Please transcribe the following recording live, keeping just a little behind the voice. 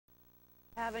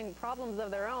having problems of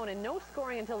their own, and no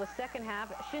scoring until the second half.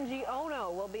 Shinji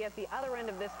Ono will be at the other end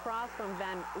of this cross from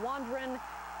Van Wanderen,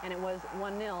 and it was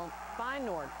 1-0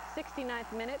 Feyenoord.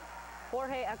 69th minute,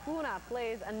 Jorge Acuna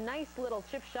plays a nice little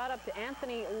chip shot up to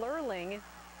Anthony Lurling,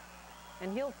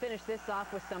 and he'll finish this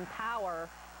off with some power,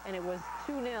 and it was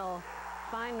 2-0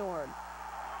 Feyenoord.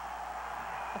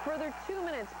 A further 2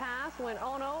 minutes pass when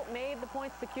Ono made the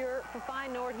point secure for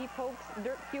Feyenoord. He pokes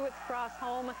Dirk Hewitt's cross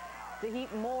home to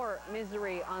heap more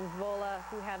misery on Zwolle,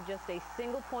 who have just a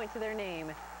single point to their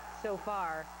name so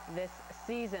far this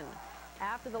season.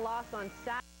 After the loss on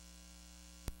Saturday,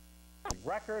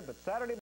 record, but Saturday